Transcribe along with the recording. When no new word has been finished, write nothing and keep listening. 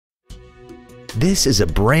This is a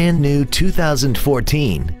brand new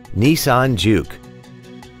 2014 Nissan Juke.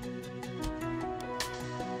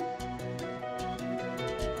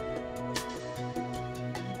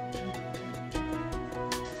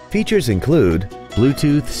 Features include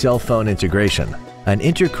Bluetooth cell phone integration, an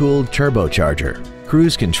intercooled turbocharger,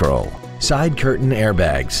 cruise control, side curtain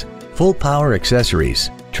airbags, full power accessories,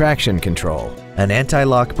 traction control, an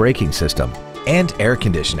anti-lock braking system, and air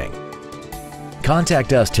conditioning.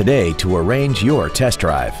 Contact us today to arrange your test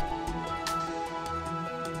drive.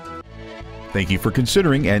 Thank you for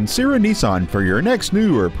considering Ancira Nissan for your next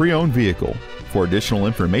new or pre-owned vehicle. For additional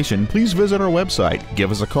information, please visit our website,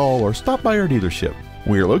 give us a call, or stop by our dealership.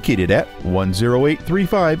 We are located at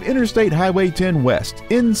 10835 Interstate Highway 10 West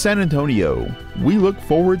in San Antonio. We look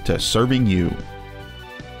forward to serving you.